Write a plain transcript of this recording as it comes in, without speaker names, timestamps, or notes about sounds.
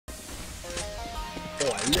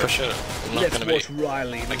Push it. I'm not gonna be. Let's watch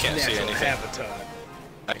Riley in his natural habitat.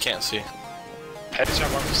 I can't see.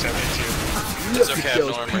 Headshot 1 for 72. It's Look okay, at I have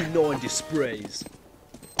those no armor. P90 sprays.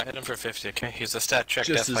 I hit him for 50, okay? He's a stat check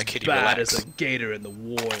Just death by as Kitty, bad relax. as a gator in the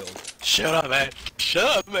wild. Shut up, man.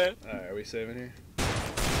 Shut up, man. Alright, are we saving here?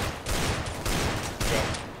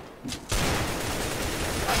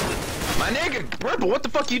 My nigga, Purple, what the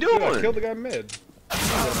fuck you doing? Dude, I killed the guy mid.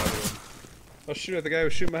 Oh shoot at the guy who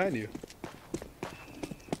was shooting behind you.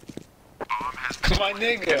 My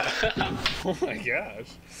nigga. Oh my gosh.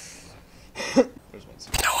 There's one.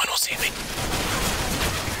 No one will see me.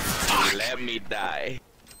 Let me die.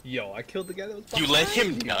 Yo, I killed the guy that was You behind let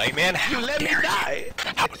him die, man? How You let me dare die. you?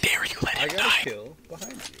 How dare you let I him got die? a kill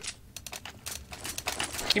behind you.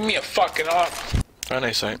 Give me a fucking up. Oh,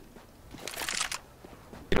 nice sight.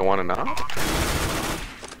 You don't want to know?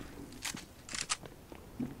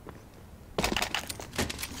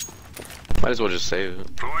 Might as well just save it.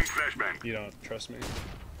 You don't trust me?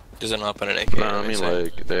 Does it not put an AK? No, I mean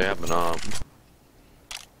like, they have an op.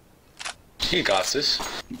 You got this.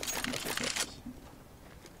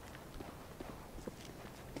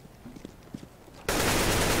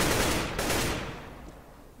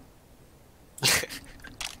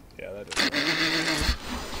 Yeah, that is.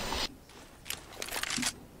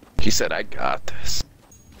 He said, I got this.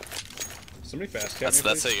 Somebody fast cap That's me,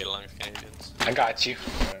 how please? you get along with Canadians. I got you.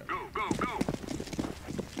 Alright.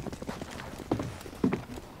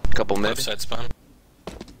 Couple mid. Left side spawn.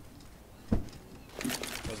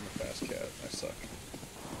 Wasn't a fast cat. I suck.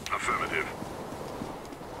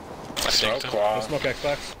 I Smoke, think No smoke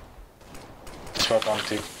Xbox. Smoke on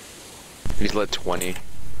 2. He's lit 20.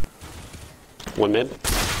 One mid.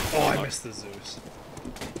 Oh, I missed the Zeus.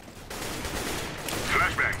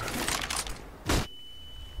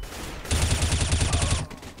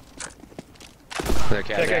 They're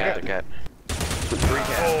cat, Cat. they're cat.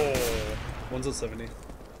 Oh, one's on 70.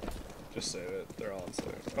 Just save it. They're all on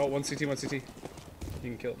save. Oh, one CT, one CT. You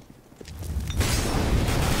can kill him.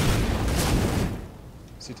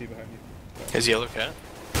 CT behind you. His yellow cat.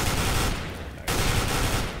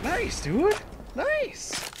 Nice, dude.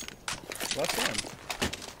 Nice. Last one.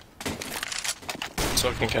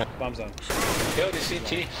 Smoking cat. Bombs on. Kill the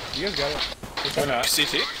CT. You guys got it. Or not.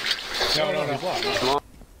 CT? No, he's locked.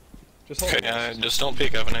 Just hold Okay, it. just don't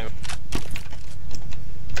peek up and I...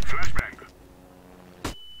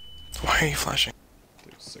 Why are you flashing?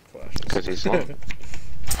 Dude, sick flashes. Because he's long.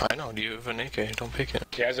 I know, do you have an AK? Don't pick it.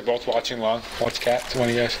 You guys are both watching long. Watch cat. It's one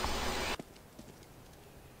of you guys.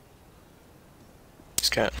 He's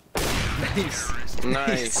cat. Nice.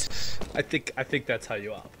 Nice. I think that's how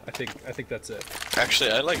you op. I think that's it.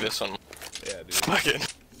 Actually, I like this one. Yeah, dude. Fucking.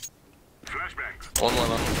 One more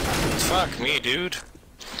long. Fuck me, dude.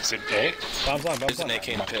 Is it A? Bombs on, bombs There's on. an AK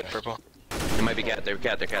in the pit, purple. It might be cat, they're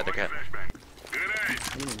cat, they're cat, they're cat.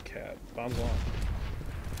 Cat. Bombs on.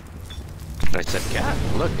 I said cat.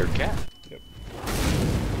 Look, they're cat. Yep.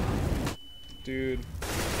 Dude.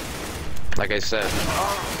 Like I said.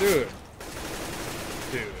 Dude.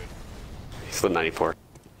 Dude. He's lit 94.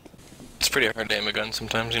 It's pretty hard to aim a gun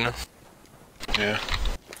sometimes, you know? Yeah.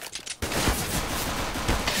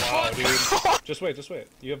 Wow, dude. Just wait, just wait.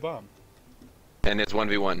 You have bomb. And it's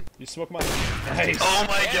 1v1. You smoke mine. Nice. Oh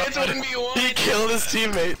my god! it's 1v1. He killed his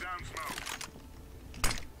teammate!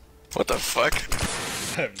 What the fuck?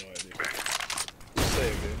 I have no idea.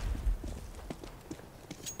 Save,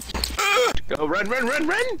 dude. Go, run, run, run,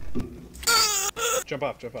 run! Jump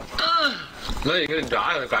off, jump off. No, you're gonna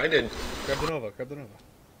die like I did. Grab the Nova, grab the Nova.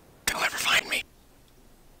 They'll never find me.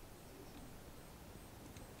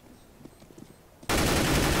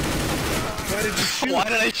 Why did you shoot? Why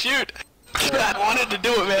did I shoot? I wanted to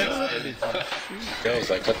do it, man. I was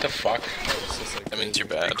like, what the fuck? That means you're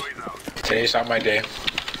bad. Today's not my day.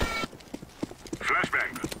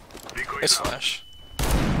 Nice flash.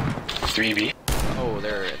 3B. Oh,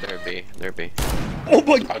 they're B, they're B. Oh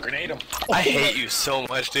my god! I'll grenade him. I hate you so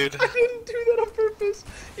much, dude. I didn't do that on purpose.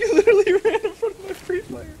 You literally ran in front of my free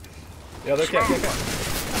player. Yeah, they're cat.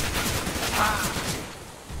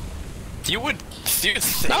 You would... Dude,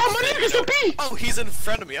 Oh, my nigga's a B! Oh, he's in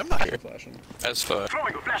front of me. I'm not here. Flashing. As fuck.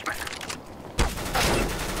 Very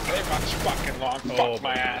much fucking long. Oh, Fuck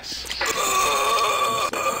my ass.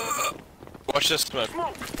 Watch this smoke.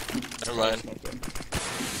 Never mind.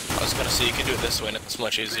 I was gonna say you can do it this way and it's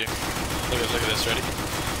much easier. Look at this, ready?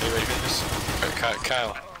 Are you ready for this? Alright,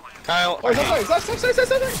 Kyle. Kyle! Oh, stop.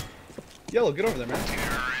 Yellow, get over there, man.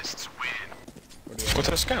 What's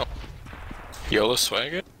that scout? YOLO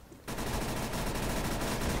swagger?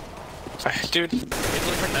 Dude, he's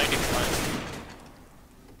looking for 95.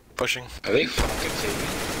 Pushing. Are they fucking saving?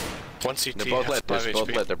 One CT. They're both lit. They're 5 both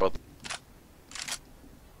HP. lit. They're both.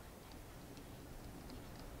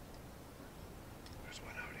 There's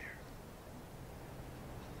one out here.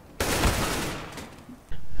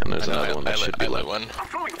 And there's another one that should be I lit lit. one.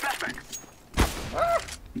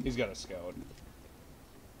 He's got a scout.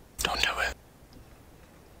 Don't do it.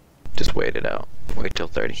 Just wait it out. Wait till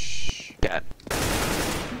 30. Cat.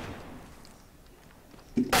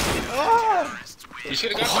 You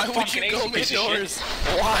should have got the fucking ace, you piece of shit.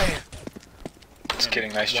 Why? Just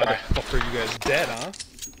kidding, nice Why try. the fuck are you guys dead, huh?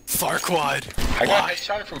 Farquad. I got a nice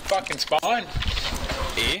shot from fucking spawn.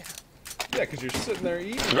 E? Yeah, cause you're sitting there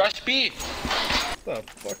eating. Rush speed. What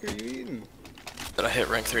the fuck are you eating? Did I hit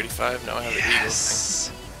rank 35? Now I have the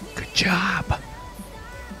Yes. Good job.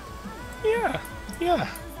 eagle thing.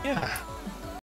 Yeah.